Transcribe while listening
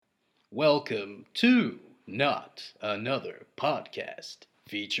Welcome to Not Another Podcast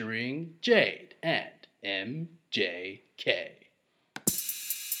featuring Jade and MJK.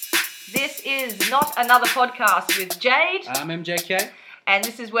 This is Not Another Podcast with Jade. I'm MJK. And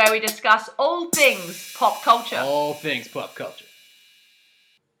this is where we discuss all things pop culture. All things pop culture.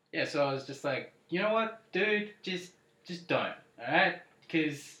 Yeah, so I was just like, you know what, dude? Just don't, alright?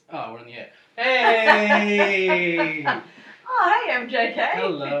 Because, we're on the air. Hey! Oh, hey, MJK.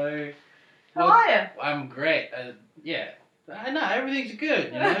 Hello. How are you? I'm great. Yeah. I know, everything's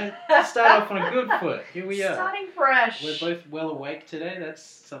good, you know? Start off on a good foot. Here we are. Starting fresh. We're both well awake today. That's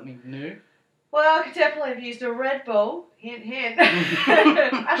something new. Well, I could definitely have used a Red Bull. Hint, hint.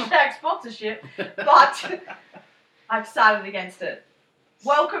 Hashtag sponsorship. But I've decided against it.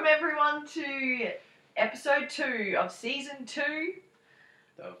 Welcome, everyone, to episode 2 of season 2.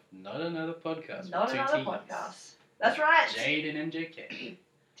 Of Not Another Podcast. Not Another Podcast. That's right. Jade and MJK.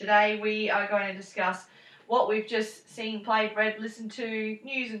 Today we are going to discuss what we've just seen, played, read, listened to,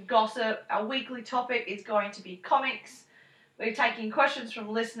 news and gossip. Our weekly topic is going to be comics. We're taking questions from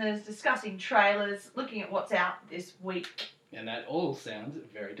listeners, discussing trailers, looking at what's out this week. And that all sounds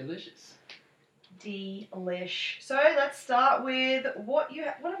very delicious. Delish. So let's start with what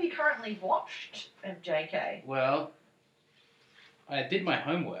have you currently watched, MJK? Well, I did my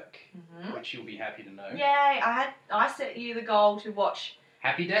homework, which you'll be happy to know. Yay! I set you the goal to watch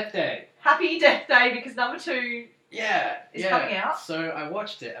Happy Death Day. Happy Death Day because number 2 is coming out. So I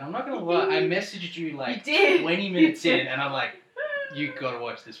watched it, and I'm not gonna lie, I messaged you like You did. 20 minutes in, and I'm like, you gotta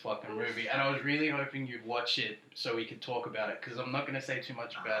watch this fucking movie. And I was really hoping you'd watch it so we could talk about it, because I'm not gonna say too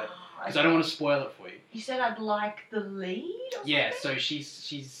much about it, because I don't want to spoil it for you. You said I'd like the lead or something? Yeah, so she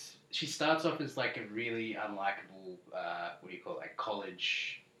starts off as like a really unlikable, like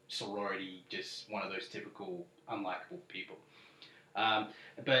college sorority, just one of those typical unlikable people.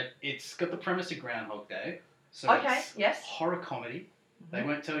 But it's got the premise of Groundhog Day. So it's horror comedy. Mm-hmm. They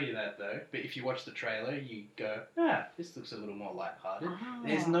won't tell you that though, but if you watch the trailer, you go, this looks a little more lighthearted. Oh.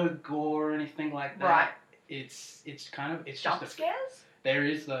 There's no gore or anything like that. Right. It's jump scares? There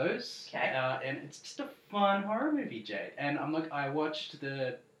is those. Okay. And it's just a fun horror movie, Jade. And I watched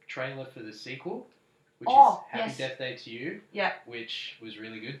the trailer for the sequel, which is Happy Death Day to You. Yeah. Which was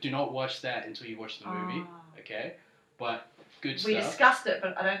really good. Do not watch that until you watch the movie. Okay? But good stuff. We discussed it,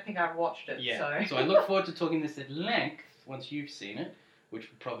 but I don't think I've watched it. Yeah. So I look forward to talking this at length once you've seen it, which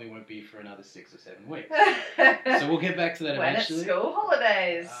probably won't be for another 6 or 7 weeks. So we'll get back to that eventually. When it's school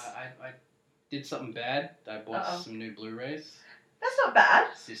holidays. I did something bad. I bought some new Blu-rays. That's not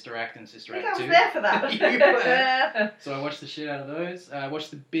bad. Sister Act and Sister Act 2. I was there for that. So I watched the shit out of those. I watched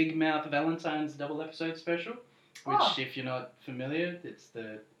the Big Mouth Valentine's double episode special, which, if you're not familiar, it's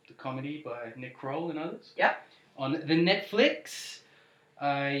the comedy by Nick Kroll and others. Yep. On the Netflix,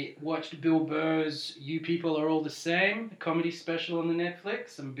 I watched Bill Burr's You People Are All the Same, the comedy special on the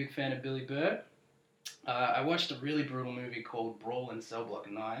Netflix. I'm a big fan of Billy Burr. I watched a really brutal movie called Brawl in Cell Block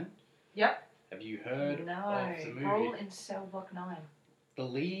 9. Yep. Have you heard of the movie? Brawl in Cell Block 9. The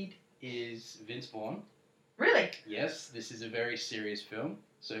lead is Vince Vaughn. Really? Yes, this is a very serious film.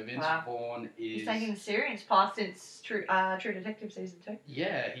 So Vince Vaughn is... He's taking the serious part since True Detective Season 2.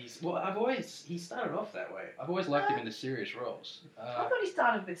 Yeah, he started off that way. I've always liked him in the serious roles. I thought he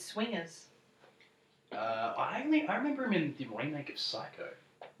started with Swingers. I remember him in the remake of Psycho.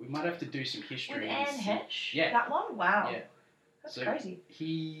 We might have to do some history. With Anne Heche? Yeah. That one? Wow. Yeah. That's crazy.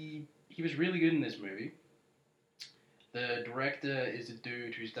 He was really good in this movie. The director is a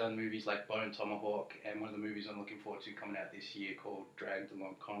dude who's done movies like Bone Tomahawk and one of the movies I'm looking forward to coming out this year called Dragged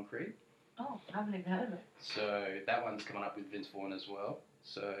Along Concrete. Oh, I haven't even heard of it. So that one's coming up with Vince Vaughn as well.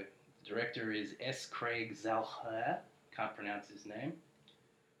 So the director is S. Craig Zalher. Can't pronounce his name.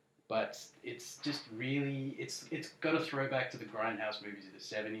 But it's just really, it's got a throwback to the Grindhouse movies of the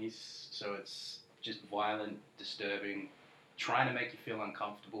 70s. So it's just violent, disturbing, trying to make you feel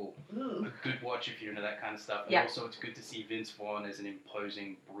uncomfortable. Ooh. A good watch if you're into that kind of stuff. And also it's good to see Vince Vaughn as an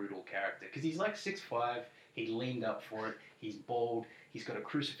imposing, brutal character. Because he's like 6'5", he leaned up for it, he's bald, he's got a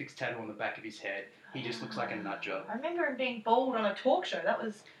crucifix tattoo on the back of his head. He just looks like a nut job. I remember him being bald on a talk show.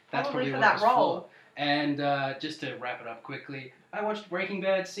 That's probably for what that role. And just to wrap it up quickly, I watched Breaking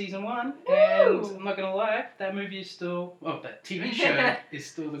Bad Season 1, Woo! and I'm not going to lie, that movie is still... Oh, that TV show is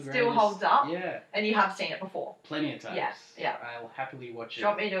still the greatest. Still holds up? Yeah. And you have seen it before? Plenty of times. Yeah. I'll happily watch it. Do you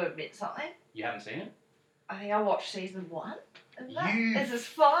want me to admit something? You haven't seen it? I think I watched Season 1. And that you is as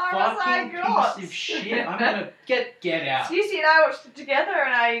far as I got. Piece of shit. I'm going to get out. Susie and I watched it together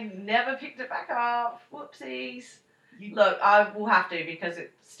and I never picked it back up. Whoopsies. Look, I will have to because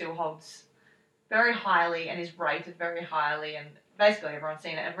it still holds very highly and is rated very highly, and basically everyone's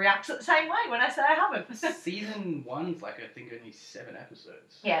seen it and reacts the same way when I say I haven't. Season 1's like, I think, only 7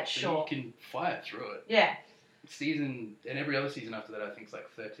 episodes. Yeah, it's so short. You can fire through it. Yeah. And every other season after that, I think, is like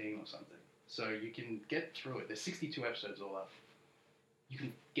 13 or something. So you can get through it. There's 62 episodes all up. You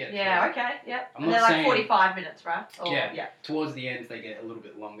can get through it. Okay, yep. I'm and not they're like saying- 45 minutes, right? Yeah. Towards the end, they get a little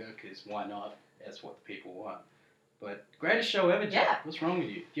bit longer, because why not? That's what the people want. But greatest show ever, Jack. Yeah. What's wrong with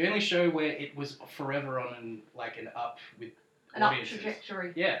you? The only show where it was forever on an up with An up audiences.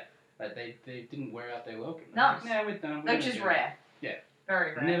 trajectory. Yeah. Like they didn't wear out their welcome. Nice. Nah, we're done. Which is rare. Yeah.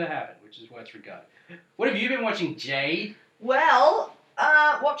 Very rare. Never happened, which is why it's regarded. What have you been watching, Jade? Well,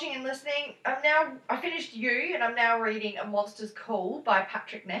 watching and listening, I finished You, and I'm now reading A Monster's Call by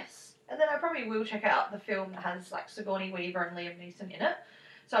Patrick Ness. And then I probably will check out the film that has like Sigourney Weaver and Liam Neeson in it.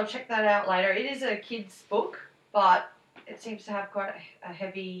 So I'll check that out later. It is a kid's book, but it seems to have quite a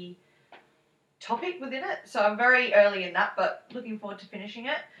heavy topic within it. So I'm very early in that, but looking forward to finishing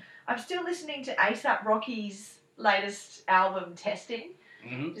it. I'm still listening to A$AP Rocky's latest album, Testing.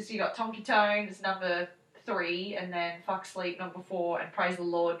 Mm-hmm. Just you got Tonky Tones, number 3, and then Fuck Sleep, number 4, and Praise the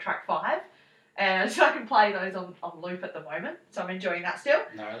Lord, track 5. And so I can play those on loop at the moment. So I'm enjoying that still.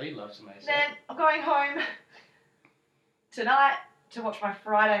 Gnarly, love some A$AP. Then I'm going home tonight to watch my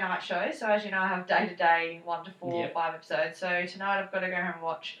Friday night show. So as you know, I have day-to-day 1 to 4, Yep. 5 episodes. So tonight I've got to go home and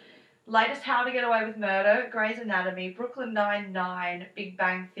watch latest How to Get Away with Murder, Grey's Anatomy, Brooklyn Nine-Nine, Big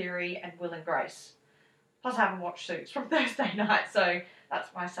Bang Theory, and Will and Grace. Plus I haven't watched Suits from Thursday night, so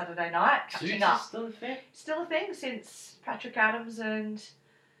that's my Saturday night. Catching Suits up. is still a thing? Still a thing since Patrick Adams and,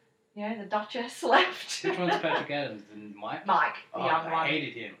 the Duchess left. Which one's Patrick Adams? And Mike? Mike, the young I one.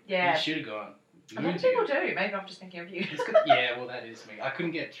 hated him. Yeah. He should have gone. A lot of people do. Maybe I'm just thinking of you. Yeah, well, that is me. I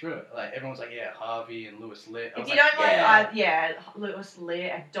couldn't get through it. Like, everyone's like, yeah, Harvey and Lewis Litt. If you don't like, Lewis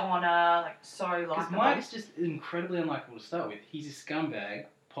Litt and Donna, like, so Because likable. Mike's just incredibly unlikable to start with. He's a scumbag,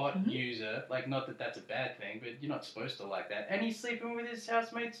 pot Mhm. user. Like, not that that's a bad thing, but you're not supposed to like that. And he's sleeping with his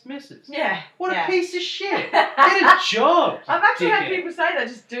housemate's missus. Yeah. What yeah. a piece of shit. Get a job. you I've actually had dickhead. people say they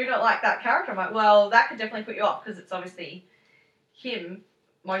just do not like that character. I'm like, well, that could definitely put you off because it's obviously him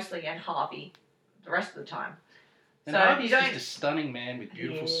mostly and Harvey the rest of the time. And so Harvey's you don't. just a stunning man with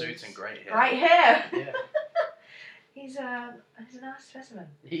beautiful He suits is. and great hair. Great hair. Yeah, He's a nice specimen.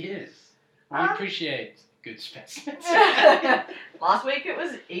 he is. We Um, appreciate good specimens. Last week it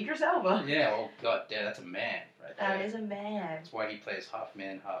was Idris Elba. Yeah, oh god, yeah, that's a man right there. That is a man. That's why he plays half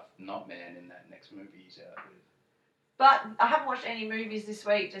man, half not man in that next movie he's out with. But I haven't watched any movies this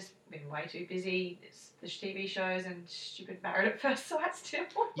week. Just been way too busy. It's the TV shows and stupid Married at First Sight still.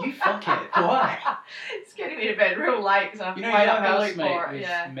 You fuckhead, why? It's getting me to bed real late because I have You to know, wait your up early housemate for it. was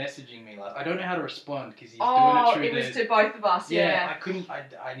Yeah. messaging me last. I don't know how to respond because he's Oh, doing it it was through to both of us. Yeah, I Yeah. couldn't.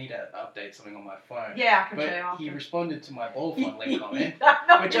 I need to update something on my phone. Yeah, I can But show you after. he responded to my ball fondling comment,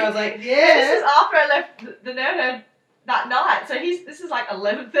 No, which I was like, This yeah. is after I left the Nerd Herd that night. So this is like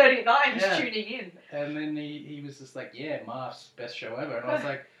 11:30 at night. He's Yeah. tuning in. And then he was just like, yeah, Marf's best show ever. And I was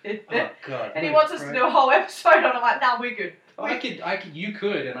like, oh god. And he what wants a us to prick. do a whole episode on it. I'm like, nah, we're good. You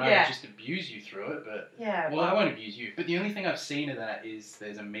could, and I Yeah. would just abuse you through it, but Yeah. well, I won't abuse you. But the only thing I've seen of that is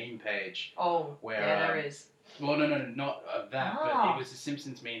there's a meme page. Oh, Where, yeah, there is. Well, no, not of that, but Ah. it was a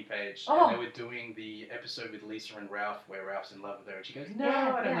Simpsons meme page, Oh. and they were doing the episode with Lisa and Ralph, where Ralph's in love with her, and she goes, "No,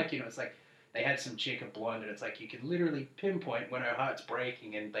 Yeah, I don't yeah. like you." It's like they had some chick, a blonde, and it's like you can literally pinpoint when her heart's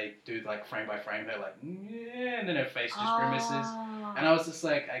breaking, and they do like frame by frame her like, yeah, and then her face just grimaces. Ah. And I was just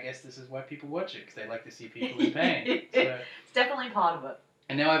like, I guess this is why people watch it, because they like to see people in pain. So, It's definitely part of it.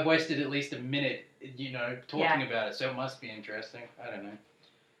 and now I've wasted at least a minute, talking about it, so it must be interesting. I don't know.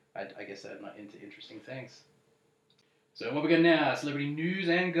 I guess I'm not into interesting things. So what we got now? Celebrity news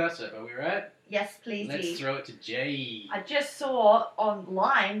and gossip. Are we right? Yes, please. Let's throw it to Jay. I just saw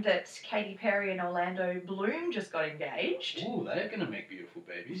online that Katy Perry and Orlando Bloom just got engaged. Ooh, they're gonna make beautiful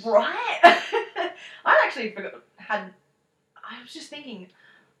babies. Right? I actually I was just thinking,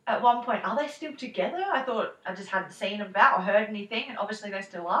 at one point, are they still together? I thought I just hadn't seen about or heard anything, and obviously they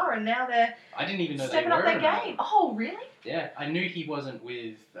still are, and now they're I didn't even know they stepping were. up their or not. game. Oh, really? Yeah, I knew he wasn't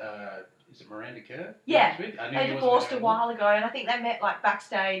with. Is it Miranda Kerr? Yeah. He was with? I knew They he wasn't divorced with a her. while ago, and I think they met like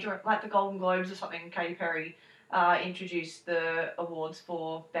backstage or like the Golden Globes or something. Katy Perry introduced the awards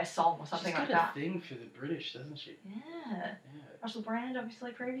for best song or something She's like got that. a thing for the British, doesn't she? Yeah. Yeah. Russell Brand,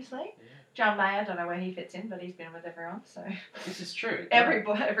 obviously, previously. Yeah. John Mayer, I don't know where he fits in, but he's been with everyone, so. This is true.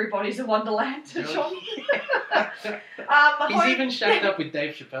 Everybody's a wonderland to Really? John. He's even shacked up with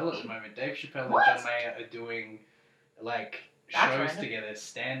Dave Chappelle at the moment. Dave Chappelle What? and John Mayer are doing like That's shows random. together,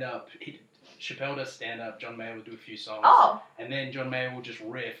 stand up. Chappelle does stand up, John Mayer will do a few songs, Oh, and then John Mayer will just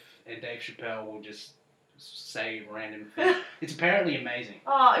riff, and Dave Chappelle will just say random things. It's apparently amazing.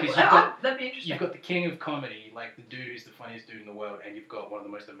 Oh, that'd be interesting. You've got the king of comedy, like the dude who's the funniest dude in the world, and you've got one of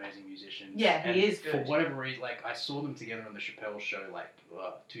the most amazing musicians. Yeah, and he is good. For whatever reason, like I saw them together on the Chappelle show, like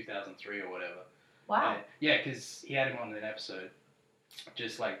 2003 or whatever. Wow. Yeah, because he had him on an episode,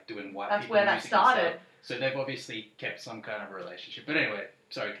 just like doing white That's people where that music and started. stuff. So they've obviously kept some kind of a relationship. But anyway,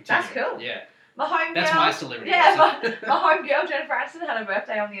 sorry, continue. That's cool. Yeah. My homegirl. That's my celebrity. Yeah, my homegirl Jennifer Aniston had a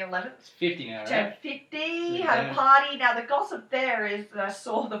birthday on the 11th. It's 50 now, right? Turned 50, had a party. Now the gossip there is that I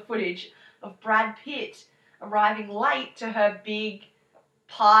saw the footage of Brad Pitt arriving late to her big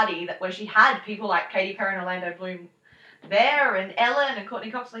party where she had people like Katy Perry and Orlando Bloom there, and Ellen and Courtney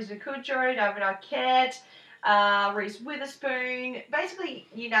Cox, Lisa Kudrow, David Arquette, Reese Witherspoon. Basically,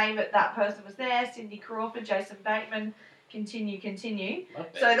 you name it, that person was there. Cindy Crawford, Jason Bateman. Continue.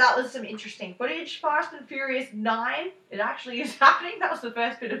 So that was some interesting footage. Fast and Furious 9, it actually is happening. That was the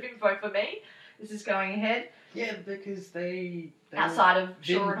first bit of info for me. This is going ahead. Yeah, because they outside of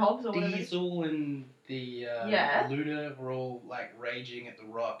Shaw and Hobbs or whatever. Diesel and the Luda were all like raging at The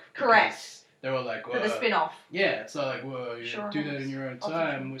Rock. Correct. They were like, for the spin-off. Yeah, it's like, well, you Sure do that in your own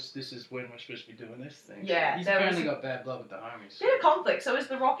time. This is when we're supposed to be doing this thing. Yeah. So he's apparently got bad blood with the homies. Bit of conflict. So is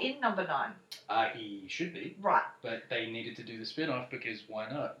The Rock in number 9? He should be. Right. But they needed to do the spin-off because why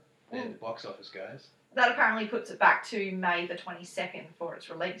not? They're the box office guys. That apparently puts it back to May the 22nd for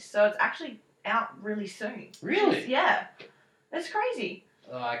its release. So it's actually out really soon. Really? Yeah. It's crazy.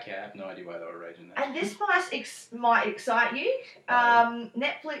 Oh, okay. I have no idea why they were raging that. And this might excite you.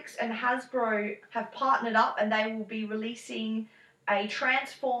 Netflix and Hasbro have partnered up and they will be releasing a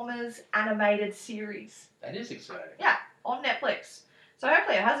Transformers animated series. That is exciting. Yeah, on Netflix. So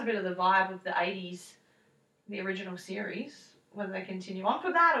hopefully it has a bit of the vibe of the 80s, the original series. Whether they continue on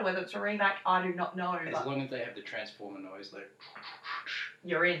for that or whether it's a remake, I do not know. As long as they have the Transformer noise, like...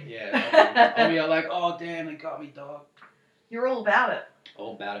 You're in. Yeah, I'll be like, oh, damn, they got me, dog. You're all about it.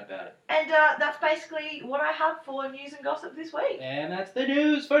 All about it. And that's basically what I have for news and gossip this week. And that's the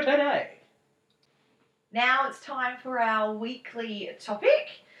news for today. Now it's time for our weekly topic.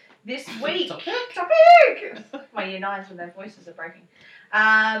 This week... Topic! My year 9s when their voices are breaking.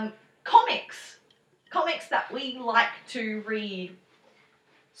 Comics. Comics that we like to read.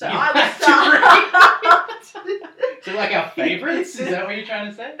 So I will start. So like our favourites? Is that what you're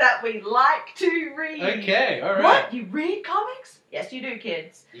trying to say? That we like to read. Okay, alright. What? You read comics? Yes, you do,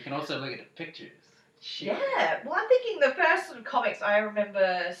 kids. You can also look at the pictures. Shit. Yeah. Well, I'm thinking the first sort of comics I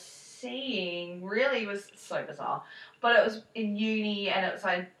remember seeing really was so bizarre. But it was in uni and it was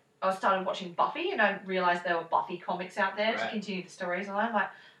I started watching Buffy and I realised there were Buffy comics out there to continue the stories. And I'm like,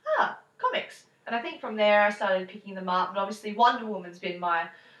 comics. And I think from there I started picking them up. And obviously Wonder Woman's been my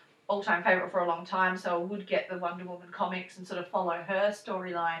all-time favourite for a long time, so I would get the Wonder Woman comics and sort of follow her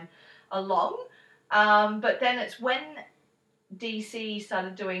storyline along. But then it's when DC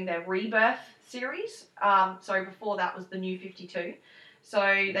started doing their Rebirth series. Before that was the New 52. So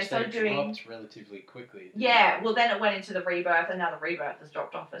they started doing... dropped relatively quickly. Yeah, well then it went into the Rebirth, and now the Rebirth has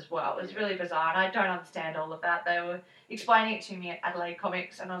dropped off as well. It was really bizarre, and I don't understand all of that. They were explaining it to me at Adelaide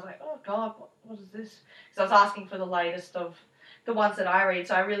Comics, and I was like, oh God, what is this? Because I was asking for the latest of the ones that I read,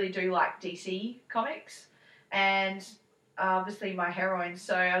 so I really do like DC comics, and obviously my heroines.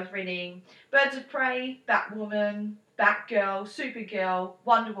 So I was reading Birds of Prey, Batwoman, Batgirl, Supergirl,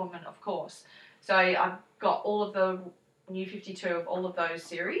 Wonder Woman, of course. So I've got all of the New 52 of all of those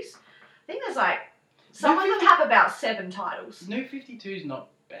series. I think there's like, some of them have about 7 titles. New 52 is not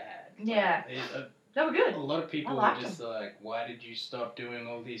bad. Yeah. They were good. A lot of people were just like, why did you stop doing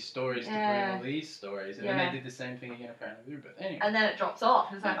all these stories to bring all these stories? And then they did the same thing again apparently. But anyway. And then it drops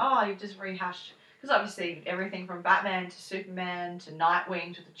off. It's like, oh, you've just rehashed. Because obviously everything from Batman to Superman to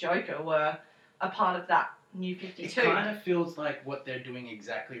Nightwing to the Joker were a part of that New 52. It kind of feels like what they're doing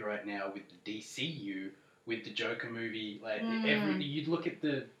exactly right now with the DCU, with the Joker movie. Like you'd look at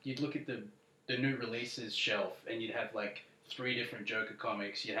the new releases shelf and you'd have like 3 different Joker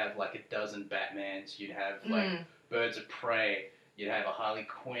comics, you'd have like a dozen Batmans, you'd have like Birds of Prey, you'd have a Harley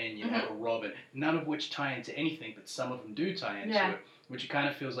Quinn, you'd have a Robin, none of which tie into anything, but some of them do tie into it, which kind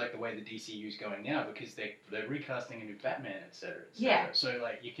of feels like the way the DCU's going now, because they're recasting a new Batman, etc. Yeah. So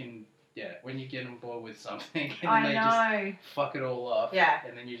like you can, when you get on board with something, and then they just fuck it all off,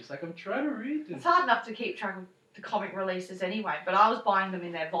 and then you're just like, I'm trying to read this. It's hard enough to keep track of the comic releases anyway, but I was buying them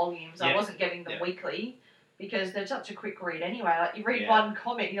in their volumes, I wasn't getting them weekly. Because they're such a quick read anyway. Like, you read one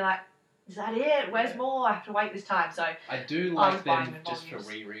comic and you're like, is that it? Where's more? I have to wait this time. So I do like them just for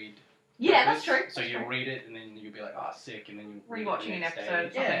reread. Yeah, that's purpose. true. So That's you'll true. read it and then you'll be like, oh, sick, and then you Rewatching an episode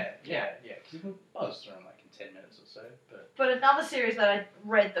or something. Yeah. Yeah. Because you can buzz through them like in 10 minutes or so. But another series that I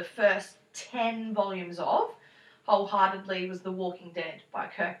read the first 10 volumes of wholeheartedly was The Walking Dead by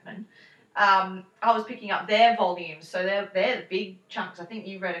Kirkman. I was picking up their volumes, so they're the big chunks. I think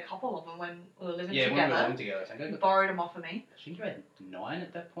you read a couple of them when we were living together. Yeah, when we were living together, I think. You borrowed them off of me. I think you had 9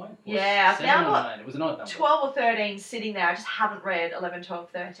 at that point. Yeah, I've 7 now or got 9. It was an odd number. 12 or 13 sitting there. I just haven't read 11, 12,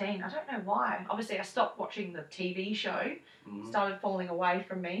 13. I don't know why. Obviously, I stopped watching the TV show. Started falling away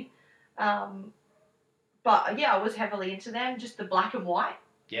from me. But yeah, I was heavily into them. Just the black and white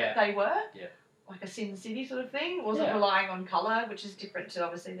that they were. Yeah. Like a Sin City sort of thing. Wasn't relying on colour, which is different to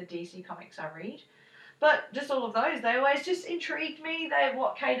obviously the DC comics I read. But just all of those, they always just intrigued me. They're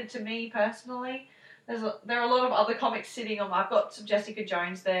what catered to me personally. There are a lot of other comics sitting on. I've got some Jessica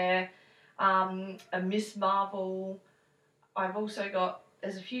Jones there, a Miss Marvel. I've also got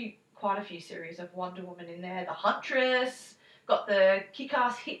quite a few series of Wonder Woman in there. The Huntress. Got the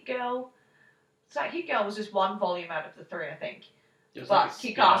Kick-Ass Hit Girl. So Hit Girl was just one volume out of the 3, I think. But like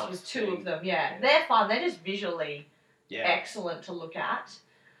Kick-Ass was 2 of them. Yeah, they're fun. They're just visually excellent to look at.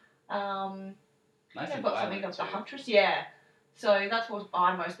 Nice. I've got something of the Huntress, yeah. So that's what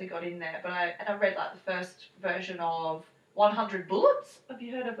I mostly got in there. But I read like the first version of 100 Bullets. Have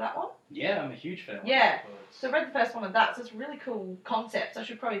you heard of that one? Yeah, I'm a huge fan of 100 Bullets. So I read the first one of that. So it's a really cool concept. So I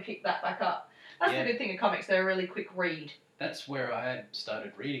should probably pick that back up. That's the good thing of comics. They're a really quick read. That's where I had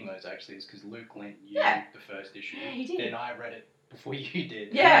started reading those actually, is because Luke lent you the first issue. Yeah, he did. Then I read it before you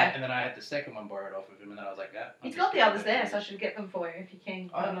did. Yeah. And then I had the second one borrowed off of him, and then I was like, He's got the others there, so I should get them for you if you can.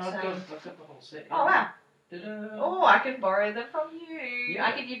 Oh, no, I've got the whole set. Oh, wow. Ta-da. Oh, I can borrow them from you. Yeah.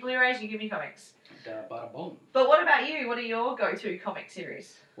 I give you Blu-rays, you give me comics. Bada boom. But what about you? What are your go-to comic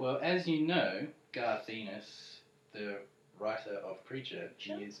series? Well, as you know, Garth Ennis, the writer of Preacher,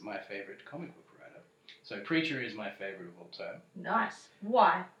 he is my favourite comic book writer. So Preacher is my favourite of all time. Nice.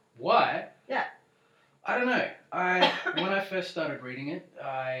 Why? Why? Yeah. I don't know. When I first started reading it,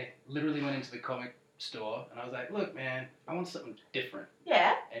 I literally went into the comic store and I was like, look, man, I want something different.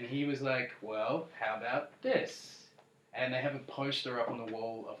 Yeah. And he was like, well, how about this? And they have a poster up on the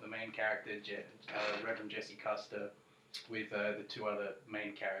wall of the main character, Reverend Jesse Custer, with the 2 other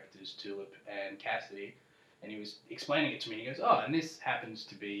main characters, Tulip and Cassidy. And he was explaining it to me. He goes, oh, and this happens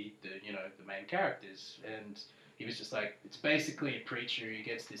to be the main characters. And he was just like, it's basically a preacher. He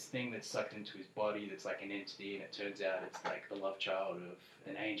gets this thing that's sucked into his body that's like an entity, and it turns out it's like the love child of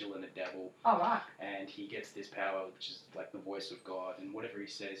an angel and a devil. Oh, right. And he gets this power, which is like the voice of God, and whatever he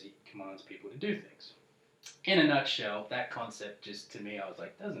says, he commands people to do things. In a nutshell, that concept just, to me, I was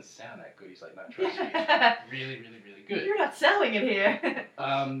like, doesn't sound that good. He's like, no, trust me, it's really, really, really good. You're not selling it here.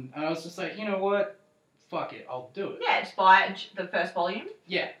 And I was just like, you know what? Fuck it, I'll do it. Yeah, just buy it, the first volume.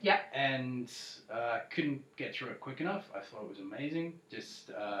 Yeah. Yep. And couldn't get through it quick enough. I thought it was amazing.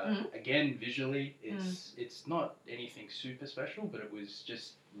 Just, again, visually, it's not anything super special, but it was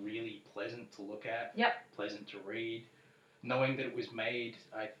just really pleasant to look at. Yep. Pleasant to read. Knowing that it was made,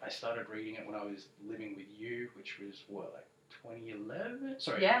 I started reading it when I was living with you, which was, what, like 2011?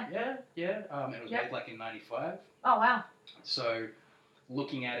 Sorry. Yeah. Yeah. It was made like in 95. Oh, wow. So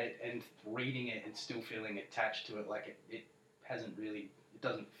looking at it and reading it and still feeling attached to it, like it hasn't really, it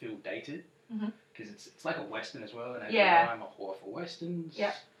doesn't feel dated, because it's like a Western as well, and as you know, I'm a whore for Westerns.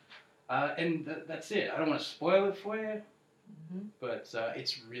 Yep. And that's it. I don't want to spoil it for you, but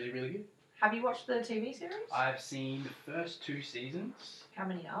it's really, really good. Have you watched the TV series? I've seen the first 2 seasons. How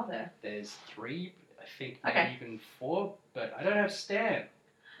many are there? There's 3, I think, maybe even 4, but I don't have Stan.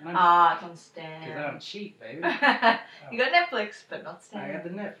 It's on Stan. Because I'm cheap, baby. You got Netflix, but not Stan. I got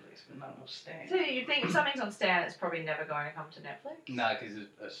the Netflix, but not no Stan. So you think if something's on Stan, it's probably never going to come to Netflix? No, because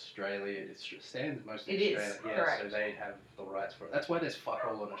Australia, Stan's mostly Australian. Yeah, Correct. so they have the rights for it. That's why there's fuck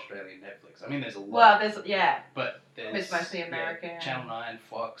all on Australian Netflix. I mean, there's a lot. Well, but there's it's mostly American. Yeah, Channel 9,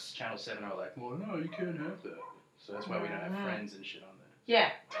 Fox, Channel 7 are like, well, no, you can't have that. So that's why we don't have Friends and shit on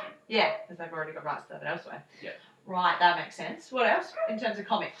there. Yeah, because they've already got rights to it elsewhere. Yeah. Right, that makes sense. What else in terms of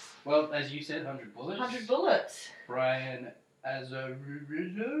comics? Well, as you said, 100 Bullets. 100 Bullets. Brian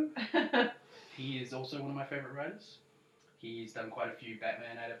Azzarello. He is also one of my favourite writers. He's done quite a few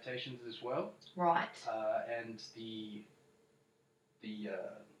Batman adaptations as well. Right. And the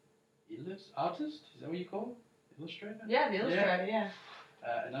artist, is that what you call him? Illustrator? Yeah, the illustrator, yeah.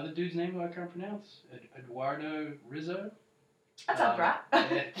 Another dude's name who I can't pronounce, Eduardo Rizzo. That sounds right.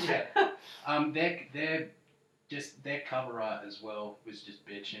 They're just their cover art as well was just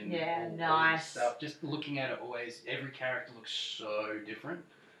bitchin'. Yeah, all nice stuff. Just looking at it always, every character looks so different.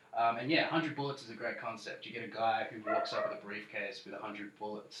 And yeah, 100 bullets is a great concept. You get a guy who walks up with a briefcase with 100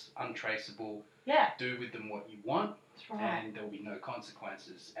 bullets, untraceable. Yeah. Do with them what you want, That's right. and there will be no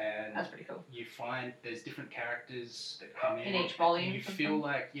consequences. And that's pretty cool. you find there's different characters that come in each volume. And you feel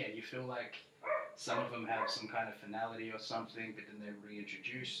like some of them have some kind of finality or something, but then they're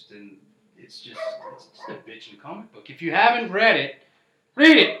reintroduced, and it's just a bitchin' comic book. If you haven't read it,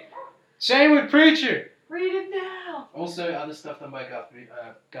 read it. Same with Preacher. Read it now. Also, other stuff done by Garth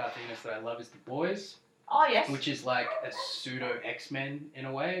Ennis that I love is The Boys. Oh, yes. Which is like a pseudo X-Men in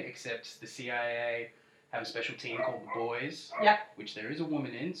a way, except the CIA have a special team called The Boys. Yep. Which there is a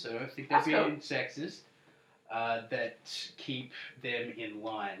woman in, so I don't think they're being sexist. That keep them in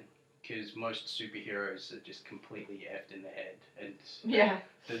line, because most superheroes are just completely effed in the head, and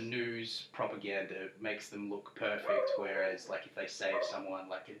the news propaganda makes them look perfect, whereas like if they save someone,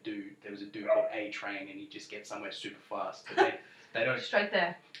 like there was a dude called A-Train, and he just gets somewhere super fast, but they don't straight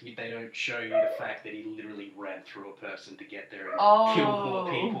there. They don't show you the fact that he literally ran through a person to get there and killed more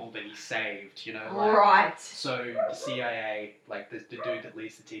people than he saved, you know? Like, right. So the CIA, like the dude that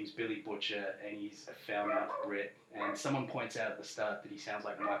leads the team's Billy Butcher, and he's a foul-mouthed Brit, and someone points out at the start that he sounds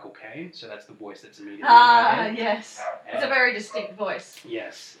like Michael Caine, so that's the voice that's immediately in my head. Yes. It's a very distinct voice.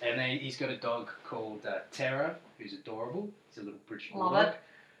 Yes, and then he's got a dog called Tara, who's adorable. He's a little British bulldog. Love it.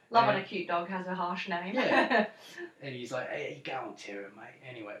 Love when a cute dog has a harsh name. Yeah. And he's like, hey, you going, Tara, mate?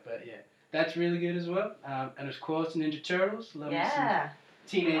 Anyway, but yeah, that's really good as well. And of course, Ninja Turtles. Love some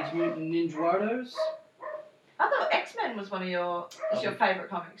Teenage Mutant Ninja Turtles. I thought X-Men was one of your favourite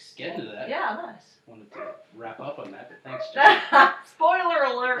comics. Get into that. Yeah, nice. Wanted to wrap up on that, but thanks, Jay. Spoiler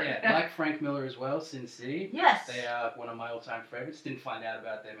alert. Yeah, like Frank Miller as well, Sin City. Yes. They are one of my all-time favourites. Didn't find out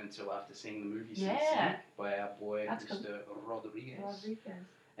about them until after seeing the movie Sin City by our boy, Mr. Rodriguez.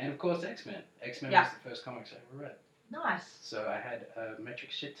 And of course, X-Men. X-Men was the first comics I ever read. Nice. So I had a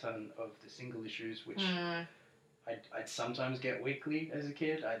metric shit ton of the single issues, which I'd sometimes get weekly as a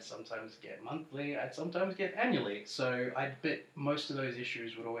kid. I'd sometimes get monthly. I'd sometimes get annually. So I bet most of those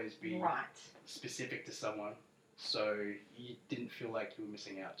issues would always be specific to someone. So you didn't feel like you were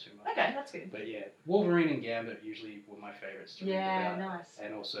missing out too much. Okay, that's good. But yeah, Wolverine and Gambit usually were my favourites to read about. Yeah, nice.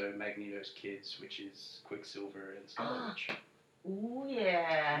 And also Magneto's Kids, which is Quicksilver and Scarlet Witch. Oh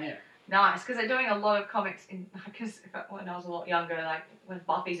yeah. Nice, because they're doing a lot of comics because when I was a lot younger, like when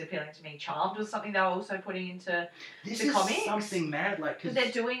Buffy's appealing to me, Charmed was something they were also putting into the comics. Is something mad, like because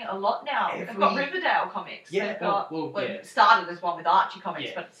they're doing a lot now. They've got Riverdale comics. Yeah, they've got, it started as one with Archie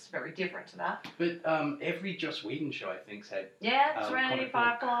comics, but it's very different to that. But every Joss Whedon show, I think, had Serenity,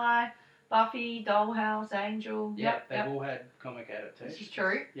 Firefly, Buffy, Dollhouse, Angel. They've all had comic adaptations. This is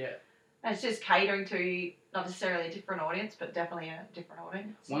true. Yeah. And it's just catering to not necessarily a different audience, but definitely a different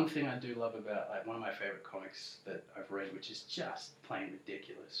audience. One thing I do love about, like, one of my favourite comics that I've read, which is just plain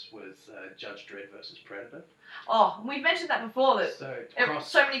ridiculous, was Judge Dredd versus Predator. Oh, we've mentioned that before, that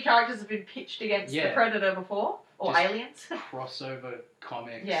so many characters have been pitched against the Predator before, or just aliens. Crossover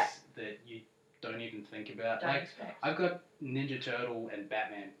comics that you don't even think about. I've got Ninja Turtle and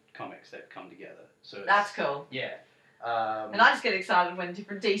Batman comics that come together. So that's cool. Yeah. And I just get excited when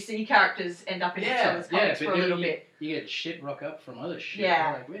different DC characters end up in each other's comics for a little bit. You get shit rock up from other shit.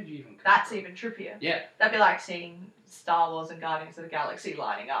 Yeah. Like, where'd you even come That's from? even trippier. Yeah. That'd be like seeing Star Wars and Guardians of the Galaxy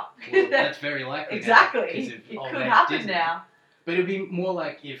lining up. Well, that's very likely. Exactly. It could happen Disney. Now. But it'd be more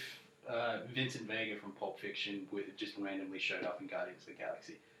like if Vincent Vega from Pulp Fiction would just randomly showed up in Guardians of the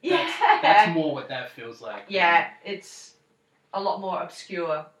Galaxy. That's more what that feels like. Yeah, it's a lot more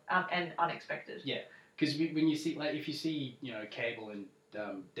obscure and unexpected. Yeah. Because when you see, like, if you see, Cable and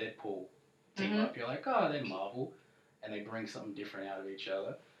Deadpool team up, you're like, oh, they're Marvel, and they bring something different out of each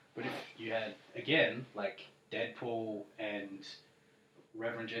other. But if you had, again, like, Deadpool and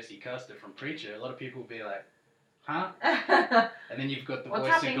Reverend Jesse Custer from Preacher, a lot of people would be like, huh? And then you've got the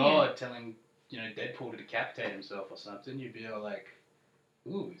voice of God telling, Deadpool to decapitate himself or something. You'd be all like,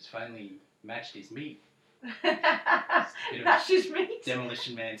 ooh, he's finally matched his meat. Matched his meat?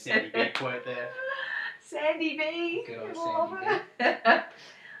 Demolition Man Sandy B quote there. Sandy B. Good old Sandy B.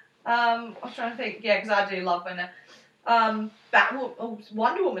 I was trying to think, because I do love when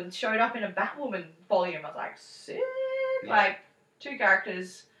Wonder Woman showed up in a Batwoman volume. I was like, sick. Yeah. Like, two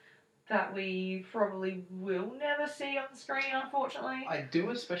characters that we probably will never see on the screen, unfortunately. I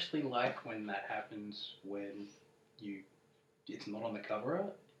do especially like when that happens when it's not on the cover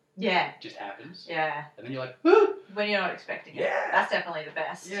art. Yeah. It just happens. Yeah. And then you're like, when you're not expecting it. Yeah. That's definitely the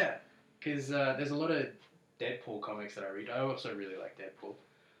best. Yeah. Because there's a lot of Deadpool comics that I read. I also really like Deadpool.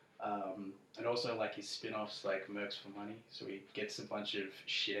 And also like his spin-offs like Mercs for Money. So he gets a bunch of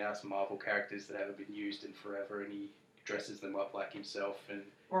shit-ass Marvel characters that haven't been used in forever, and he dresses them up like himself, and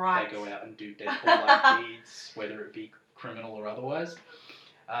Right. they go out and do Deadpool-like deeds, whether it be criminal or otherwise.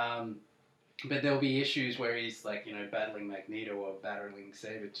 But there'll be issues where he's like, battling Magneto or battling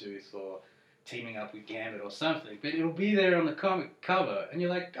Sabretooth or teaming up with Gambit or something. But it'll be there on the comic cover, and you're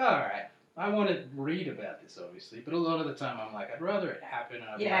like, all right, I want to read about this, obviously. But a lot of the time, I'm like, I'd rather it happen. And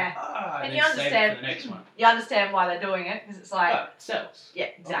I'd be like, and you then understand save it for the next one. You understand why they're doing it because it's like, it sells. Yeah,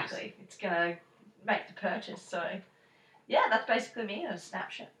 exactly. Obviously. It's gonna make the purchase. So, yeah, that's basically me in a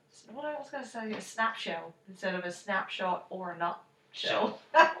snapshot. What I was going to say, a snapshot instead of a snapshot or a nut shell.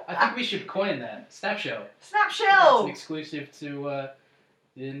 I think we should coin that. Snapshell. Snapshell! It's an exclusive to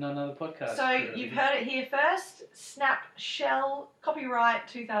in another podcast. So you've heard it here first. Snapshell, copyright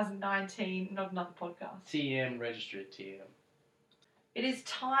 2019, not another podcast. TM, registered TM. It is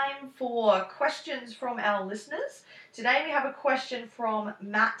time for questions from our listeners. Today we have a question from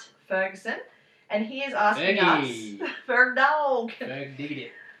Matt Ferguson, and he is asking us, Ferg Dog, Ferg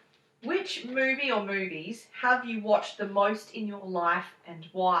diggity. Which movie or movies have you watched the most in your life and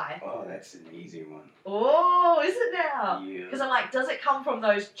why? Oh, that's an easy one. Oh, is it now? Yeah. Because I'm like, does it come from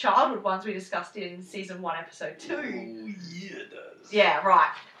those childhood ones we discussed in season 1, episode 2? Oh, yeah, it does. Yeah,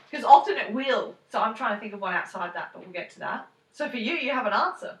 right. Because often it will. So I'm trying to think of one outside that, but we'll get to that. So for you, you have an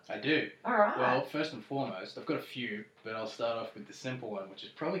answer. I do. All right. Well, first and foremost, I've got a few, but I'll start off with the simple one, which is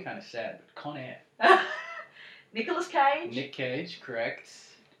probably kind of sad, but Con Air. Nicolas Cage. Nick Cage, correct.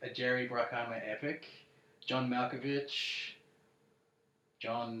 A Jerry Bruckheimer epic. John Malkovich.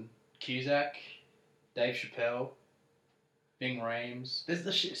 John Cusack. Dave Chappelle. Ving Rhames. There's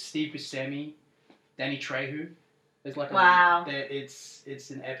the Steve Buscemi. Danny Trejo. There's like wow.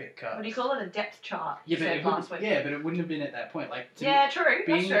 It's an epic cast. What do you call it? A depth chart. Yeah, but it wouldn't have been at that point. Like, true.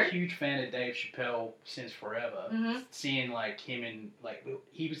 Being a huge fan of Dave Chappelle since forever, mm-hmm. seeing like him in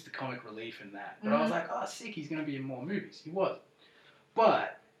he was the comic relief in that. But I was like, oh, sick! He's gonna be in more movies. He was,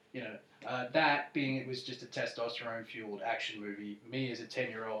 but that being it was just a testosterone fueled action movie. Me as a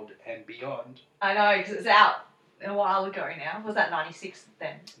 10-year-old and beyond. I know because it's out a while ago now. Was that 96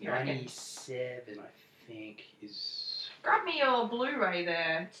 then? 97, I think is. Grab me your Blu-ray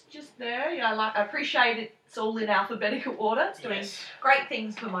there. It's just there. I appreciate it. It's all in alphabetical order. It's doing great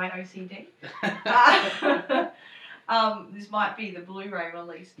things for my OCD. This might be the Blu-ray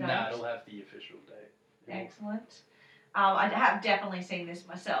release date. No, it'll have the official date. Excellent. I have definitely seen this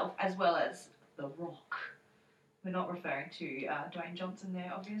myself, as well as The Rock. We're not referring to Dwayne Johnson there,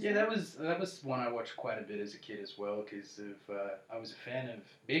 obviously. Yeah, that was one I watched quite a bit as a kid as well, because I was a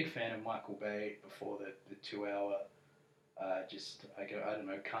big fan of Michael Bay before the 2-hour, I don't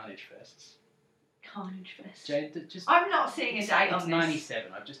know, Carnage Fests. Carnage Fest. Jade, I'm not seeing a date on this. It's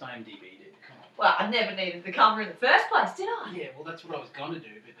 97. I've just IMDb'd it. Come on. Well, I never needed the cover in the first place, did I? Yeah, well, that's what I was going to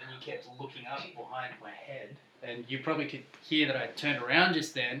do, but then you kept looking up behind my head, and you probably could hear that I turned around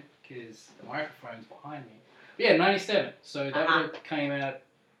just then, because the microphone's behind me. But yeah, 97. So that would have came out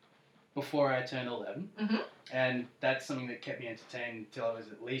before I turned 11. Mm-hmm. And that's something that kept me entertained until I was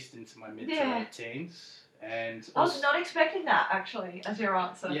at least into my mid to late teens. And I was not expecting that, actually, as your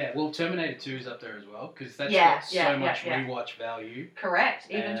answer. Yeah, well, Terminator 2 is up there as well, because that's got so much rewatch value. Correct,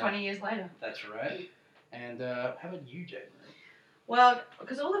 even 20 years later. That's right. And how about you, Jade? Well,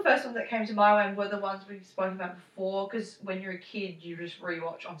 because all the first ones that came to my mind were the ones we've spoken about before, because when you're a kid, you just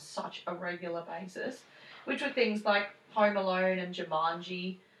rewatch on such a regular basis, which were things like Home Alone and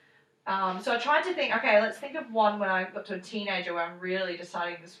Jumanji. So I tried to think, okay, let's think of one when I got to a teenager where I'm really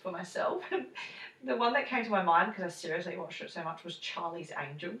deciding this for myself. The one that came to my mind, because I seriously watched it so much, was Charlie's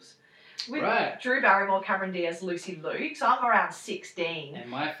Angels. With Drew Barrymore, Cameron Diaz, Lucy Liu. So I'm around 16.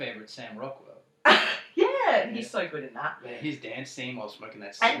 And my favourite, Sam Rockwell. Yeah, he's so good in that. Yeah, his dance scene while smoking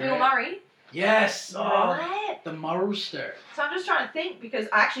that cigarette. And Bill Murray. Yes! Right. The Murrowster. So I'm just trying to think, because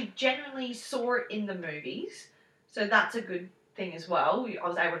I actually genuinely saw it in the movies. So that's a good thing as well. I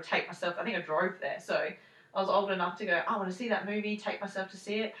was able to take myself, I think I drove there, so I was old enough to go, I want to see that movie, take myself to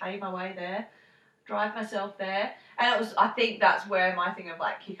see it, pay my way there, drive myself there. And it was, I think that's where my thing of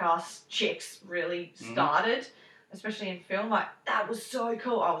like kick-ass chicks really started, especially in film. Like, that was so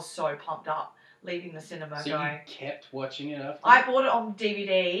cool. I was so pumped up leaving the cinema going. You kept watching it after? I bought it on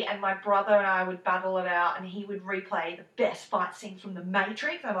DVD, and my brother and I would battle it out, and he would replay the best fight scenes from The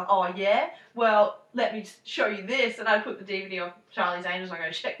Matrix. I'm like, oh yeah? Well, let me show you this. And I'd put the DVD of Charlie's Angels, and I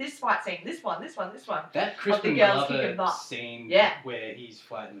go, check this fight scene, this one. That Crispin Glover scene where he's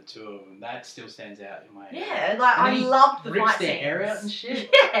fighting the two of them, that still stands out in my head. Yeah, like, I loved the fight scenes. Rips their hair out and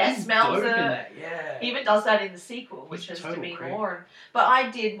shit. Yeah, smells it. Yeah. He even does that in the sequel, which is to be more. But I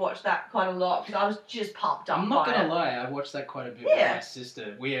did watch that quite a lot, because I was just pumped up. I'm not going to lie, I watched that quite a bit with my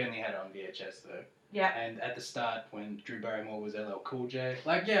sister. We only had it on VHS though. Yeah. And at the start, when Drew Barrymore was LL Cool J,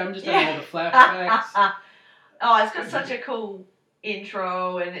 like, yeah, I'm just having all the flashbacks. Oh, it's got such a cool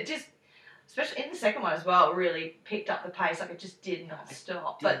intro, and it just, especially in the second one as well, it really picked up the pace. Like, it just did not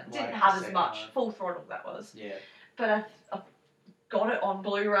stop, but didn't have as much full throttle. That was. Yeah. But I've got it on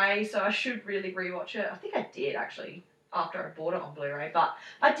Blu-ray, so I should really rewatch it. I think I did actually after I bought it on Blu-ray, but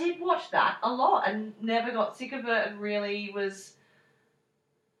I did watch that a lot and never got sick of it, and really was.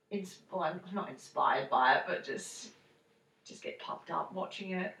 Well, I'm not inspired by it, but just get pumped up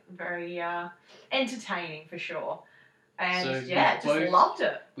watching it. Very entertaining for sure. And So just loved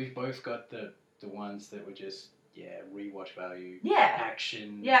it. We've both got the ones that were just rewatch value. Yeah.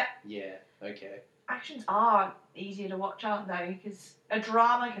 Action. Yeah. Yeah. Okay. Actions are easier to watch, aren't they? Because a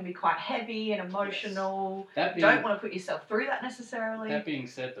drama can be quite heavy and emotional. Yes. You don't want to put yourself through that necessarily. That being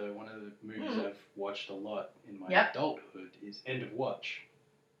said, though, one of the movies I've watched a lot in my adulthood is End of Watch.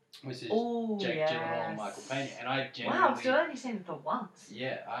 Which is Jake Gyllenhaal and Michael Pena. And I genuinely... Wow, I've still only seen it for once.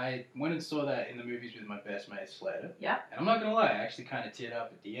 Yeah, I went and saw that in the movies with my best mate, Slater. Yeah. And I'm not going to lie, I actually kind of teared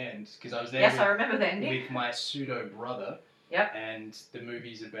up at the end, because I was there I remember the ending. with my pseudo-brother. Yep. And the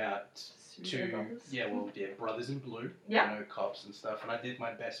movie's about brothers in blue. Yep. You know, cops and stuff. And I did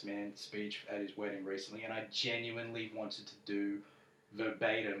my best man speech at his wedding recently, and I genuinely wanted to do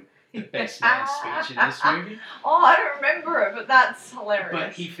verbatim the best man speech in this movie. Oh, I don't remember it, but that's hilarious.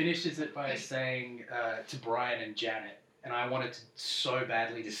 But he finishes it by saying to Brian and Janet, and I wanted to so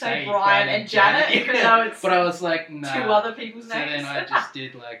badly to say Brian and Janet, even though it's but I was like, nah. two other people's so names. So then I just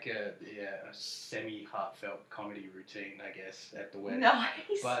did like a semi-heartfelt comedy routine, I guess, at the wedding. Nice.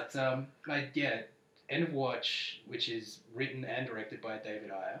 But End of Watch, which is written and directed by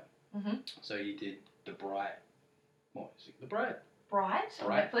David Ayer. Mm-hmm. So he did The Bride. What is it? The Bride. Bride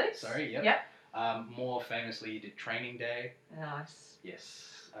on Netflix. Sorry, yep. Yep. More famously, he did Training Day. Nice.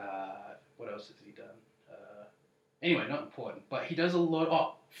 Yes. What else has he done? Anyway, not important. But he does a lot...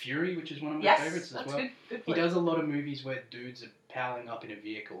 Oh, Fury, which is one of my favourites as well. Good he does a lot of movies where dudes are powering up in a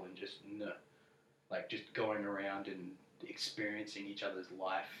vehicle and just... like, just going around and experiencing each other's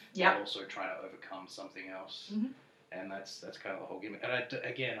life. Yep. And also trying to overcome something else. Mm-hmm. And that's kind of the whole gimmick. And I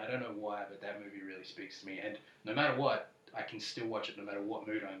don't know why, but that movie really speaks to me. And no matter what, I can still watch it no matter what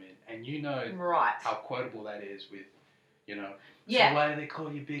mood I'm in. And you know how quotable that is with, so why do they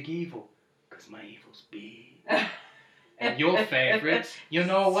call you Big Evil? Because my evil's big. And your favourite, you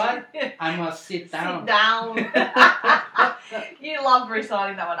know what? I must sit down. Sit down. You loved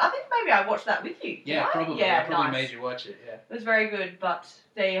reciting that one. I think maybe I watched that with you. Yeah, probably. Yeah, I probably made you watch it, yeah. It was very good, but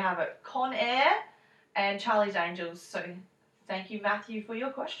there you have it. Con Air and Charlie's Angels. So thank you, Matthew, for your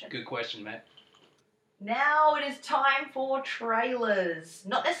question. Good question, Matt. Now it is time for trailers.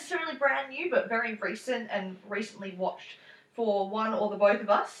 Not necessarily brand new, but very recent and recently watched for one or the both of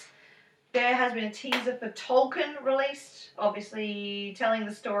us. There has been a teaser for Tolkien released, obviously telling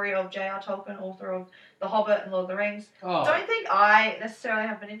the story of J.R. Tolkien, author of The Hobbit and Lord of the Rings. Oh. Don't think I necessarily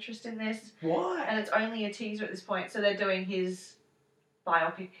have an interest in this. Why? And it's only a teaser at this point, so they're doing his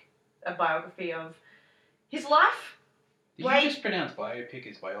biography of his life. Did you just pronounce biopic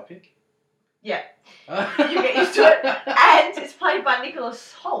as biopic? Yeah. You get used to it. And it's played by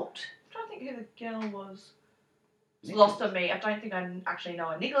Nicholas Hoult. I don't think who the girl was. It's lost on me. I don't think I actually know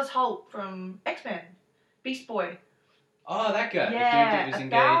her. Nicholas Hoult from X-Men. Beast Boy. Oh, that guy. Yeah, the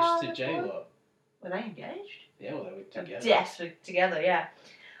dude that was engaged to J-Lo. Were they engaged? Yeah, well, they were together. Yes, together, yeah.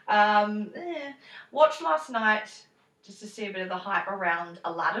 Watched last night just to see a bit of the hype around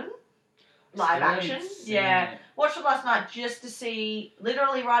Aladdin. Live action. Yeah. Watched it last night just to see,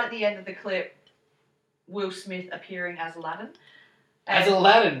 literally right at the end of the clip, Will Smith appearing as Aladdin. As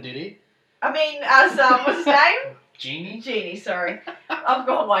Aladdin, did he? I mean, as, what's his name? Genie, sorry. I've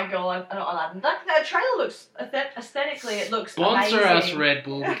got my God, not Aladdin. That trailer looks, aesthetically, it looks Sponsor amazing. us, Red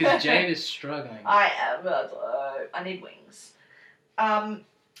Bull, because Jane is struggling. I am, I need wings.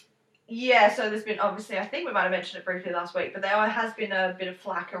 Yeah, so there's been, obviously, I think we might have mentioned it briefly last week, but there has been a bit of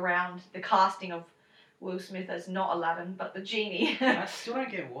flack around the casting of Will Smith as not Aladdin, but the genie. I still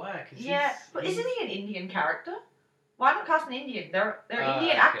don't get why. But isn't he an Indian character? Why not cast an Indian? There are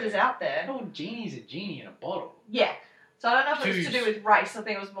Indian actors out there. Oh, Genie's a genie in a bottle. Yeah. So I don't know if it was to do with race. I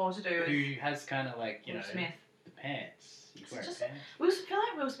think it was more to do with... Who has kind of like, Will Smith. The pants. He's wearing pants. I feel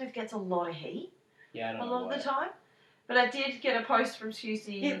like Will Smith gets a lot of heat. Yeah, I don't know a lot of the time. But I did get a post from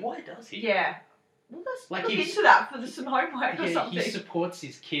Susie. Yeah, why does he? Yeah. Well, let's look into that for some homework or something. He supports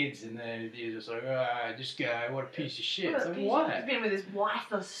his kids and then he's just like, this guy, what a piece of shit. It's like, why? He's been with his wife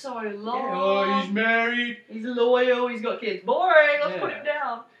for so long. Yeah, oh, he's married. He's loyal, he's got kids. Boring, let's put him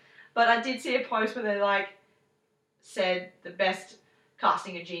down. But I did see a post where they said the best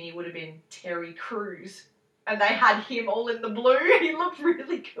casting a genie would have been Terry Crews. And they had him all in the blue. He looked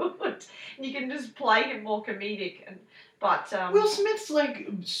really good. And you can just play him more comedic. But Will Smith's like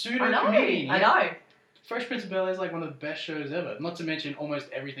pseudo-comedian. I know. Fresh Prince of Bel-Air is like one of the best shows ever. Not to mention almost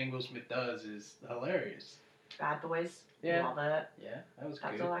everything Will Smith does is hilarious. Bad Boys. Yeah. Love it. Yeah, that was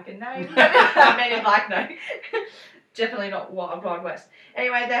That's good. all I can name. Men in Black, no. Definitely not Wild West.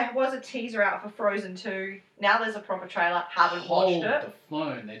 Anyway, there was a teaser out for Frozen 2. Now there's a proper trailer. Haven't watched it. The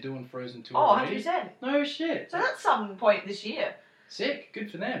phone. They're doing Frozen 2 Oh, already. 100%. No shit. So that's some point this year. Sick. Good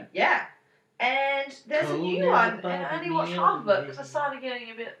for them. Yeah. And there's a new one, and I only watched half of it because I started getting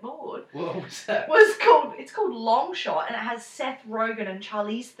a bit bored. What was that? It's called Long Shot, and it has Seth Rogen and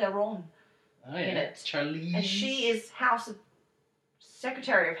Charlize Theron Oh, yeah. in it. Charlize. And she is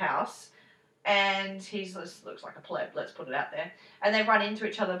Secretary of House, and he looks like a pleb, let's put it out there. And they run into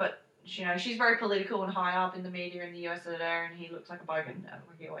each other, but you know, she's very political and high up in the media in the US there, and he looks like a bogan,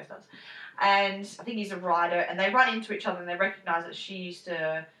 like he always does. And I think he's a writer, and they run into each other, and they recognise that she used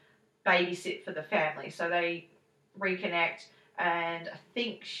to babysit for the family, so they reconnect, and I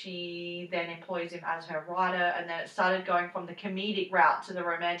think she then employs him as her writer, and then it started going from the comedic route to the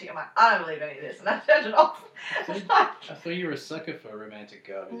romantic. I'm like, I don't believe any of this, and I turned it off. I thought you were a sucker for romantic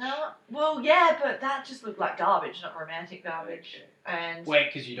garbage. No, well, yeah, but that just looked like garbage, not romantic garbage. Okay. And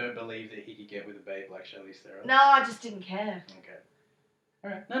wait, because you don't believe that he could get with a babe like Charlize Theron? no, I just didn't care. Okay.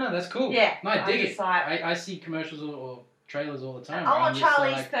 Alright. No, that's cool. Yeah. No, I dig just it. like- I see commercials or trailers all the time. I want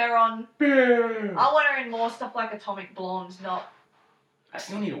Charlize Theron. Theron. I want her in more stuff like Atomic Blonde, not. I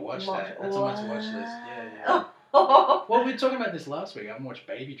still need to watch that. That's on my watch list. Yeah. Wow, Well, we were talking about this last week. I haven't watched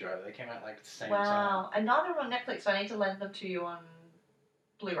Baby Driver. They came out like at the same time. and neither are on Netflix, so I need to lend them to you on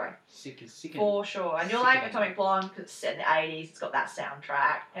Blu-ray. Sick. For sure. And you'll like Atomic Blonde because it's set in the 80s, it's got that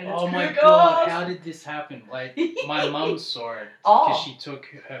soundtrack. And it's Oh my good. god, how did this happen? Like, my mum saw it because she took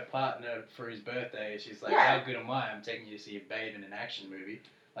her partner for his birthday. She's like, Yeah. how good am I? I'm taking you to see a babe in an action movie.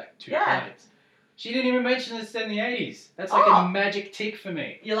 Like, 2 Yeah. points. She didn't even mention it's set in the 80s. That's like a magic tick for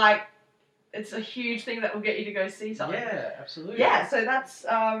me. You're like, it's a huge thing that will get you to go see something. Yeah, absolutely. Yeah, so that's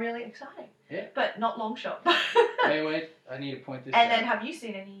really exciting. Yeah. But not Long Shot. Wait, I need to point this out. And then have you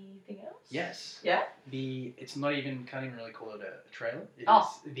seen anything else? Yes. Yeah? It's not even, can't even really call it a trailer. It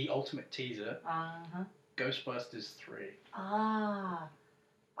is the ultimate teaser. Uh-huh. Ghostbusters 3. Ah.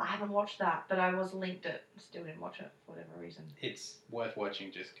 I haven't watched that, but I was linked it. Still didn't watch it for whatever reason. It's worth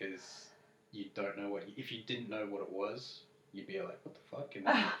watching just because you don't know if you didn't know what it was, you'd be like, what the fuck? And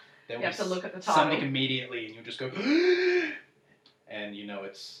then You have to look at the title. something immediately and you'll just go, and you know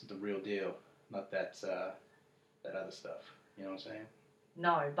it's the real deal, not that other stuff. You know what I'm saying?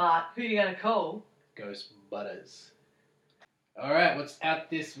 No, but who are you going to call? Ghost Butters. Alright, what's out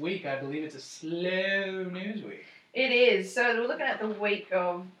this week? I believe it's a slow news week. It is. So we're looking at the week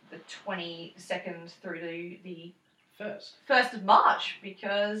of the 22nd through to the 1st of March,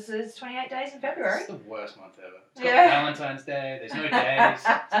 because there's 28 days in February. It's the worst month ever. It's got Valentine's Day, there's no days.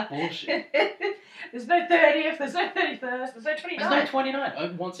 It's bullshit. There's no 30th, there's no 31st, there's no 29th. There's no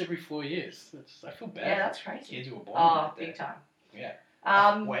 29. Once every 4 years. I feel bad. Yeah, that's crazy. Kids who were born on that day. Big time.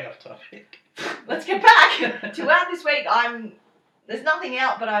 Yeah. Way off topic. Let's get back to out this week. There's nothing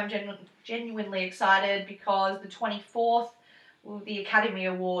out, but I'm genuinely excited because the 24th, the Academy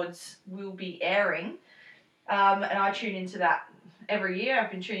Awards will be airing. And I tune into that every year.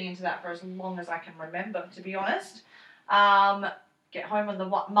 I've been tuning into that for as long as I can remember, to be honest. Get home on the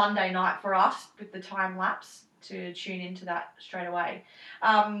Monday night for us with the time lapse to tune into that straight away.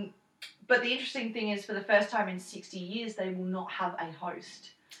 But the interesting thing is, for the first time in 60 years, they will not have a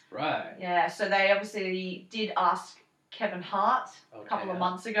host. Right. Yeah, so they obviously did ask Kevin Hart a couple of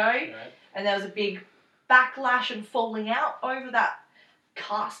months ago, right. And there was a big backlash and falling out over that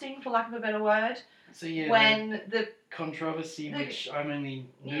casting, for lack of a better word. So yeah, when the controversy, which I'm only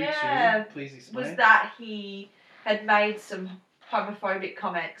new Yeah, to, please explain. was that he had made some homophobic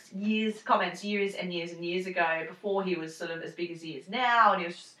comments years and years ago, before he was sort of as big as he is now, and he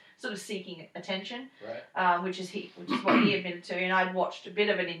was just sort of seeking attention, right. which is what he admitted to. And I'd watched a bit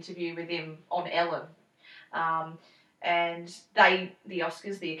of an interview with him on Ellen, and the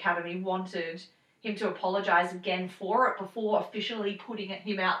Oscars, the Academy, wanted him to apologise again for it before officially putting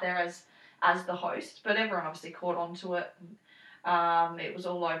him out there as the host, but everyone obviously caught on to it. It was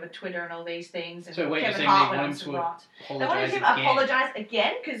all over Twitter and all these things. And So wait, Kevin you're saying Hart they went want him to apologise. They apologise wanted him again? to apologise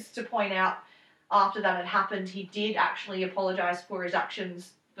again, because to point out, after that had happened, he did actually apologise for his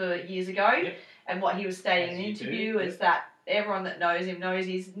actions for years ago. Yep. And what he was stating in the interview is that everyone that knows him knows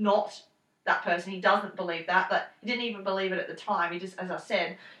he's not that person. He doesn't believe that, but he didn't even believe it at the time. He just, as I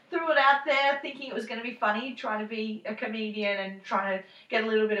said, threw it out there thinking it was going to be funny, trying to be a comedian and trying to get a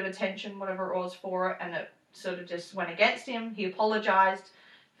little bit of attention, whatever it was for it, and it sort of just went against him. He apologised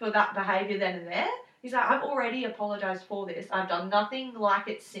for that behaviour then and there. He's like, I've already apologised for this. I've done nothing like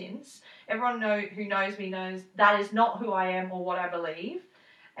it since. Everyone who knows me knows that is not who I am or what I believe.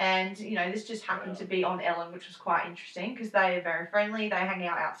 And, you know, this just happened to be on Ellen, which was quite interesting because they are very friendly. They hang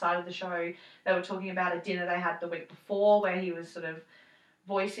out outside of the show. They were talking about a dinner they had the week before where he was sort of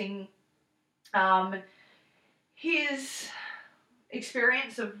voicing his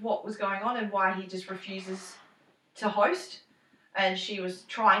experience of what was going on and why he just refuses to host. And she was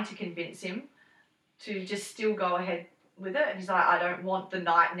trying to convince him to just still go ahead with it. And he's like, I don't want the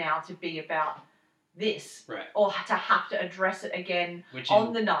night now to be about this. Right. Or to have to address it again Which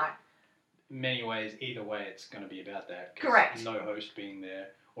on the night. Many ways, either way, it's going to be about that. Correct. No host being there,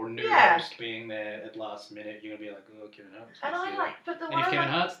 or new host being there at last minute, you're going to be like, oh, Kevin Hart. And I like, but the and one if Kevin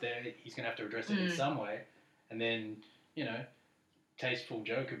Hart's there, he's going to have to address it in some way, and then, you know, tasteful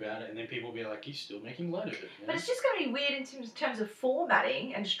joke about it, and then people will be like, he's still making light of it. But it's just going to be weird in terms of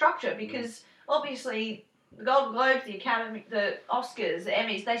formatting and structure because obviously the Golden Globes, the Academy, the Oscars, the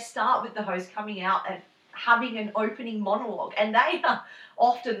Emmys, they start with the host coming out and having an opening monologue, and they are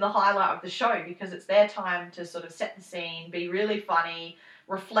often the highlight of the show because it's their time to sort of set the scene, be really funny,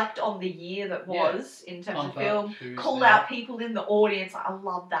 reflect on the year that was in terms of film, call out people in the audience. I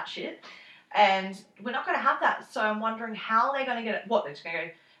love that shit. And we're not going to have that, so I'm wondering how they're going to get it, what they're just going to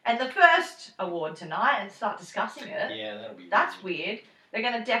go, and the first award tonight and start discussing it. Yeah, that'll be That's weird. They're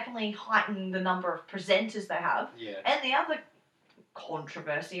going to definitely heighten the number of presenters they have. Yeah. And the other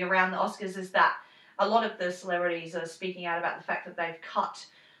controversy around the Oscars is that a lot of the celebrities are speaking out about the fact that they've cut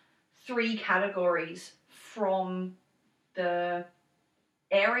 3 categories from the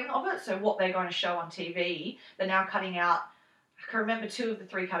airing of it, so what they're going to show on TV. They're now cutting out, I can remember 2 of the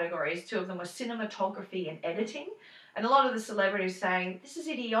 3 categories. 2 of them were cinematography and editing. And a lot of the celebrities saying, this is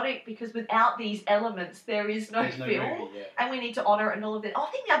idiotic because without these elements, there is no film. Movie, and we need to honour it and all of that. I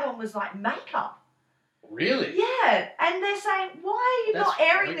think the other one was like makeup. Really? Yeah. And they're saying, why are you not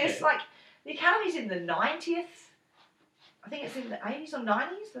airing this? Like, the Academy's in the 90th. I think it's in the 80s or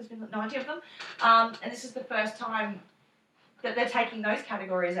 90s. There's been 90 of them. And this is the first time that they're taking those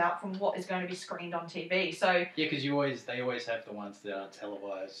categories out from what is going to be screened on TV. So yeah, because they always have the ones that aren't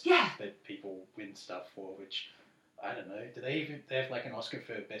televised. Yeah. That people win stuff for, which I don't know. Do they have like an Oscar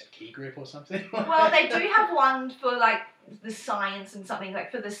for best key grip or something? Well, they do have one for like the science and something like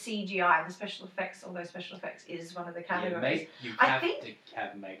for the CGI and the special effects. Although special effects is one of the categories. Yeah, you have to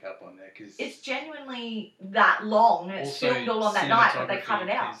have makeup on there because it's genuinely that long. It's filmed all on that night, but they cut it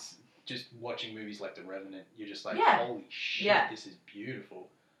out. Just watching movies like The Revenant, you're just like, Yeah. holy shit, this is beautiful.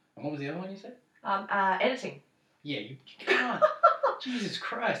 And what was the other one you said? Editing. Yeah, you can't. Jesus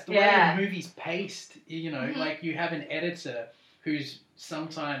Christ, the way the movie's paced, you know, like you have an editor who's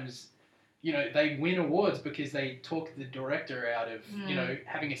sometimes, you know, they win awards because they talk the director out of, you know,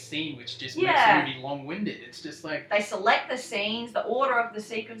 having a scene which just makes the movie long-winded. It's just like... They select the scenes, the order of the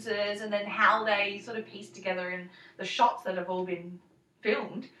sequences, and then how they sort of piece together in the shots that have all been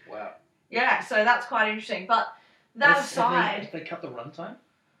filmed. Wow. Yeah, so that's quite interesting. But that aside... Have they cut the runtime?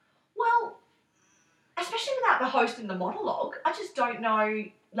 Well, especially without the host in the monologue, I just don't know.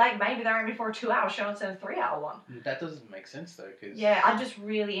 Like, maybe they're aiming for a 2-hour show instead of a 3-hour one. That doesn't make sense, though, because... Yeah, I'm just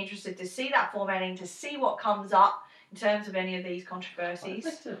really interested to see that formatting, to see what comes up in terms of any of these controversies. I'd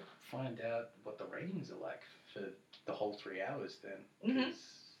like to find out what the ratings are like for the whole 3 hours, then. It'd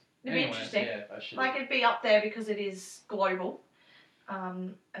be interesting. Yeah, I should... Like, it'd be up there because it is global.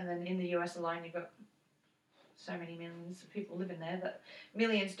 And then in the US alone, you've got so many millions of people living there that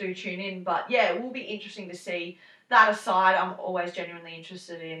millions do tune in. But yeah, it will be interesting to see. That aside, I'm always genuinely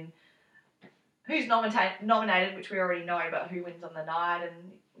interested in who's nominated, which we already know, but who wins on the night.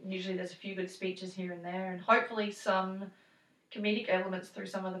 And usually there's a few good speeches here and there, and hopefully some comedic elements through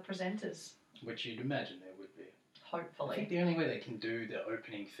some of the presenters. Which you'd imagine there would be. Hopefully. I think the only way they can do the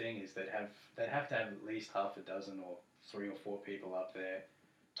opening thing is they'd have to have at least half a dozen or 3 or 4 people up there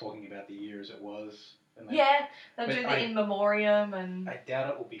talking about the year as it was. And they'll do the in memoriam and... I doubt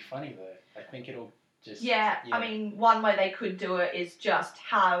it will be funny though. I think it'll just... Yeah, I mean, one way they could do it is just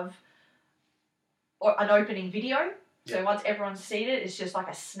have an opening video. So once everyone's seated, it's just like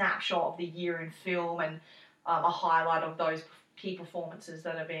a snapshot of the year in film and a highlight of those key performances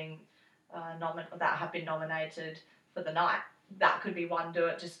that are being that have been nominated for the night. That could be one. Do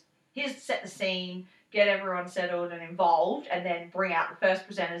it. Just here's set the scene, get everyone settled and involved, and then bring out the first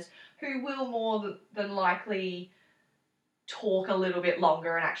presenters who will more than likely talk a little bit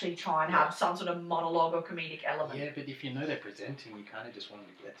longer and actually try and have some sort of monologue or comedic element. Yeah, but if you know they're presenting, you kind of just want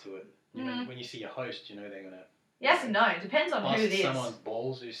them to get to it. You know, when you see a host, you know they're going to... Yes and no. It depends on who it is. Someone's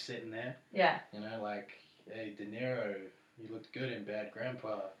balls who's sitting there. Yeah. You know, like, hey, De Niro, you looked good in Bad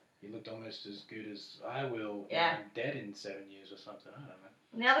Grandpa. You looked almost as good as I will. Yeah. I'm dead in 7 years or something. I don't know.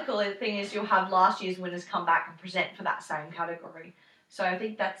 And the other cool thing is you'll have last year's winners come back and present for that same category. So I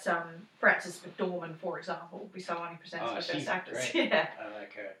think that's Frances McDormand, for example, will be someone who presents for Best Actress. Great. Yeah. I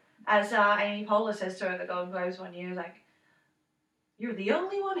like her. As Amy Poehler says to her at the Golden Globes one year, like, "You're the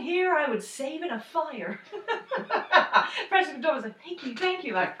only one here I would save in a fire." Frances McDormand's like, thank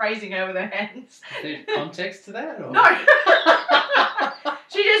you, like praising her with her hands. Is there context to that? Or? No.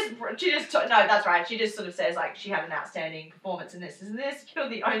 She just, no, that's right. She just sort of says, like, she had an outstanding performance in this. Isn't this? You're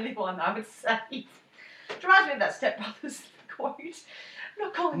the only one I would save. It reminds me of that Step Brothers quote. I'm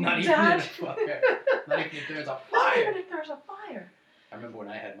not calling you Dad. Not even if there's a fire. Not even if there's a fire. I remember when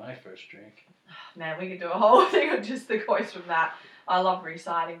I had my first drink. Man, we could do a whole thing on just the quotes from that. I love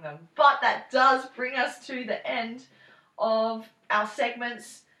reciting them. But that does bring us to the end of our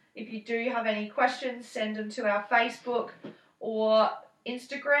segments. If you do have any questions, send them to our Facebook or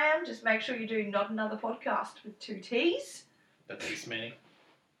Instagram. Just make sure you do Not Another Podcast with 2 T's. That's this many.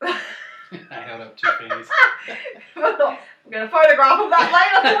 I held up 2 fingers. I'm going to photograph of that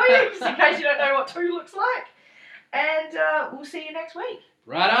later for you, just in case you don't know what 2 looks like. And we'll see you next week.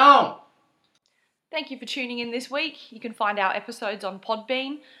 Right on! Thank you for tuning in this week. You can find our episodes on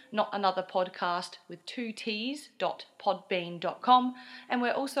Podbean, Not Another Podcast with 2 T's.podbean.com. And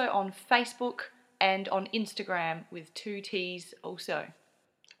we're also on Facebook and on Instagram with 2 T's also.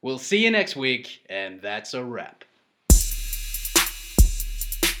 We'll see you next week, and that's a wrap.